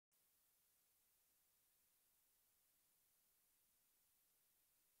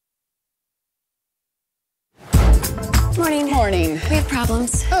morning. We have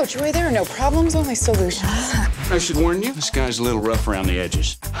problems. Oh, Joy, there are no problems, only solutions. I should warn you, this guy's a little rough around the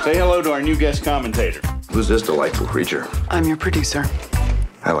edges. Say hello to our new guest commentator. Who's this delightful creature? I'm your producer.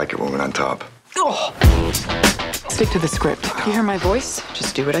 I like your woman on top. Oh. Stick to the script. You hear my voice?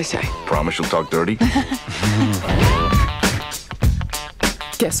 Just do what I say. Promise you'll talk dirty?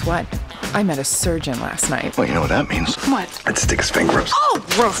 Guess what? I met a surgeon last night. Well, you know what that means. What? I'd stick his finger up. Oh,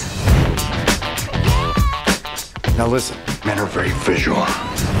 gross. Now listen, men are very visual.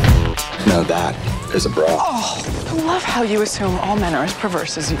 Now that is a bra. Oh, I love how you assume all men are as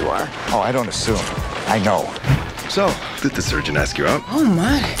perverse as you are. Oh, I don't assume. I know. So, did the surgeon ask you out? Oh,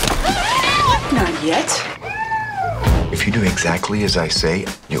 my. Not yet. If you do exactly as I say,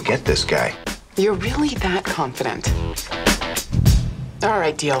 you'll get this guy. You're really that confident? All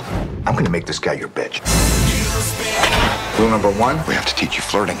right, deal. I'm gonna make this guy your bitch. Rule number one, we have to teach you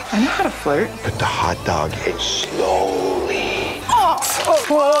flirting. I know how to flirt. Put the hot dog in slowly. Oh,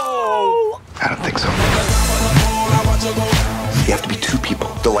 whoa! I don't think so. You have to be two people,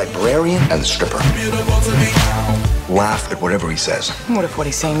 the librarian and the stripper. Laugh at whatever he says. What if what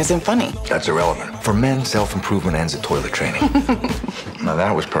he's saying isn't funny? That's irrelevant. For men, self-improvement ends at toilet training. Now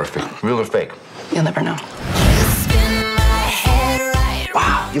that was perfect. Real or fake? You'll never know.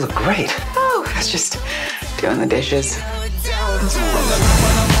 Wow, you look great. Oh, I was just doing the dishes.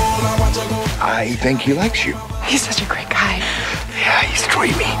 I think he likes you. He's such a great guy. Yeah, he's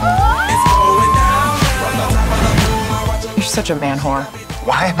dreamy. You're such a man whore.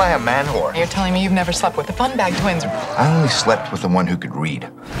 Why am I a man whore? You're telling me you've never slept with the Fun Bag twins. I only slept with the one who could read.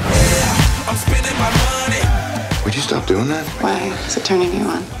 Would you stop doing that? Why? Is it turning you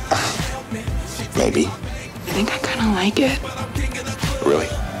on? Maybe. I think I kind of like it. Really?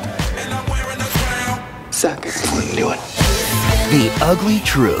 Sucker. I wouldn't do it. The Ugly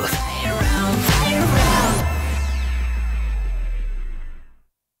Truth.